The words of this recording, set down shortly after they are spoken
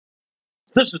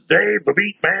This is Dave, the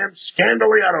MeatMan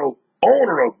Scandaliato,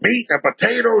 owner of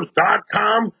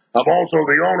MeatandPotatoes.com. I'm also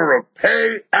the owner of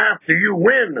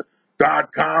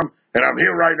PayAfterYouWin.com, and I'm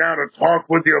here right now to talk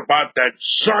with you about that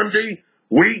Sunday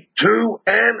Week 2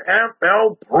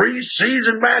 NFL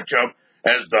preseason matchup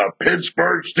as the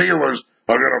Pittsburgh Steelers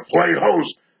are going to play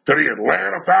host to the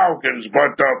Atlanta Falcons.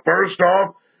 But first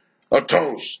off, a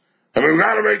toast. I mean, we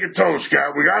got to make a toast,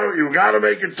 guys. You got to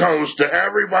make a toast to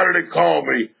everybody that called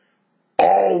me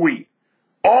all week.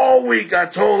 All week I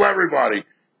told everybody,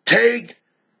 take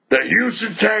the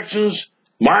Houston Texans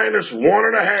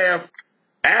 -1.5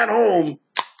 at home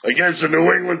against the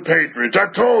New England Patriots. I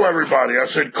told everybody, I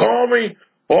said, call me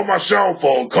on my cell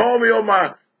phone, call me on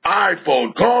my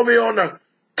iPhone, call me on the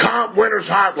Comp Winners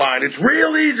Hotline. It's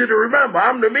real easy to remember.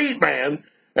 I'm the MeatMan,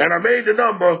 and I made the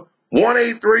number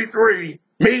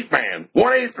 1-833-MeatMan,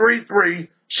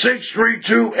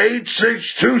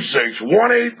 1-833-632-8626,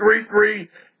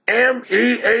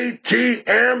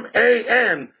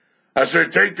 1-833-MEATMAN. I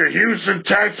said, take the Houston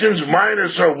Texans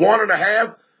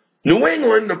 -1.5. New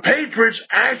England, the Patriots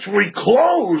actually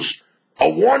closed a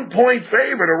 1-point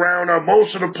favorite around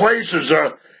most of the places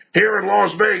here in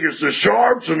Las Vegas. The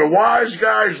sharps and the wise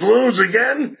guys lose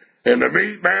again, and the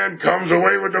MeatMan comes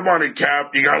away with the money,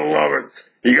 Cap. You gotta love it.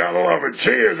 You gotta love it.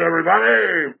 Cheers,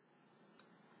 everybody.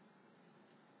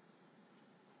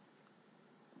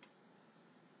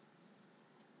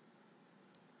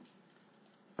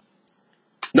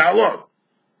 Now look,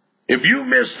 if you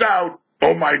missed out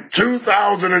on my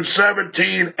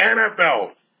 2017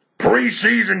 NFL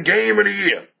preseason game of the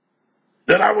year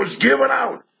that I was giving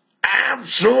out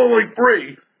absolutely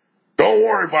free, don't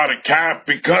worry about it, Cap,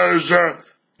 because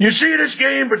you see this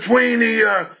game between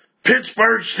the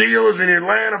Pittsburgh Steelers and the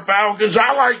Atlanta Falcons.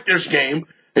 I like this game,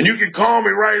 and you can call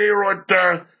me right here on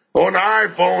the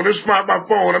iPhone. This is my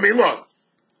phone. I mean, look,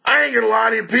 I ain't gonna lie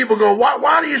to you. People go,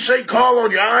 why do you say call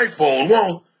on your iPhone?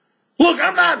 Well, look,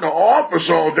 I'm not in the office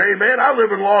all day, man. I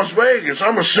live in Las Vegas.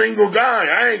 I'm a single guy.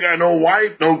 I ain't got no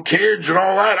wife, no kids, and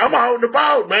all that. I'm out and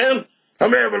about, man.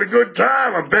 I'm having a good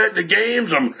time. I'm betting the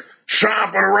games. I'm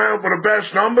shopping around for the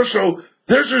best number. So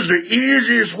this is the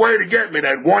easiest way to get me,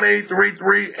 that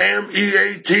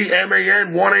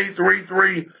 1-833-MEATMAN,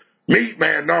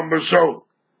 1-833-MeatMan number. So,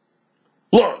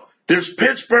 look, this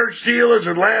Pittsburgh Steelers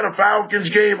Atlanta Falcons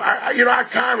game, I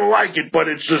kind of like it, but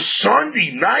it's a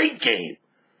Sunday night game.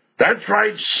 That's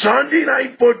right, Sunday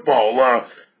night football.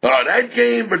 That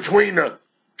game between the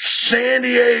San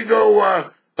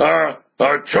Diego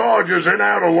Chargers and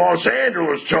now the Los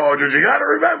Angeles Chargers. You got to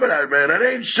remember that, man. That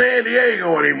ain't San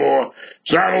Diego anymore.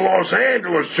 It's not the Los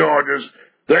Angeles Chargers.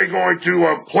 They're going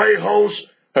to play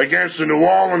host against the New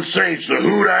Orleans Saints, the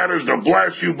Hoot-Hatters, the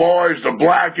Bless You Boys, the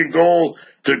Black and Gold,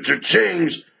 the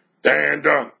Cha-Chings. And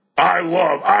I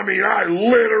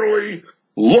literally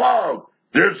love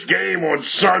this game on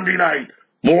Sunday night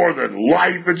more than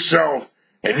life itself.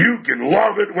 And you can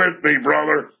love it with me,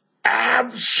 brother.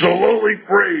 Absolutely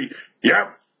free.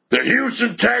 Yep. The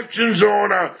Houston Texans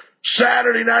on a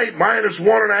Saturday night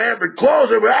 -1.5. It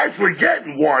closed. They were actually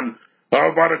getting one by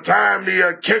the time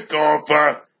the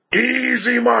kickoff.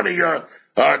 Easy money. This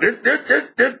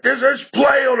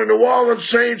play on the New Orleans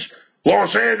Saints,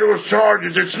 Los Angeles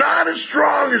Chargers. It's not as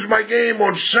strong as my game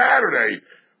on Saturday,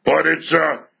 but it's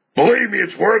believe me,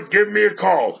 it's worth giving me a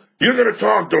call. You're going to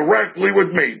talk directly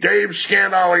with me, Dave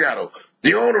Scandaliato,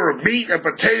 the owner of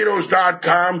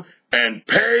MeatandPotatoes.com and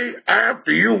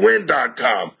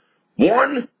PayAfterYouWin.com.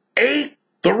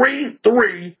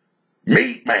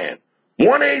 1-833-MeatMan.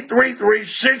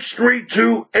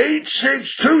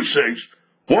 1-833-632-8626.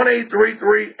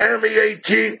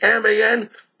 1-833-MEATMAN.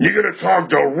 You're going to talk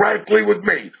directly with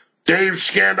me, Dave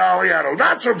Scandaliato.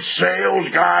 Not some sales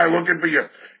guy looking for your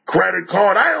credit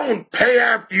card. I own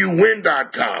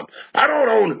PayAfterYouWin.com. I don't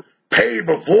own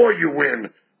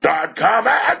PayBeforeYouWin.com.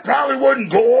 I probably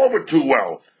wouldn't go over too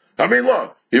well. I mean,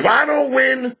 look, if I don't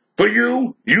win for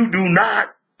you, you do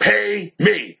not pay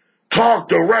me. Talk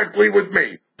directly with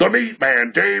me, the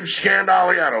MeatMan, Dave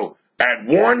Scandaliato, at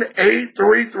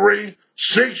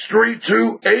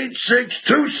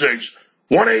 1-833-632-8626,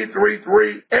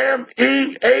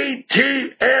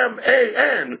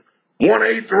 1-833-MEATMAN,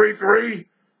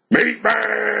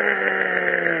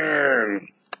 1-833-MeatMan.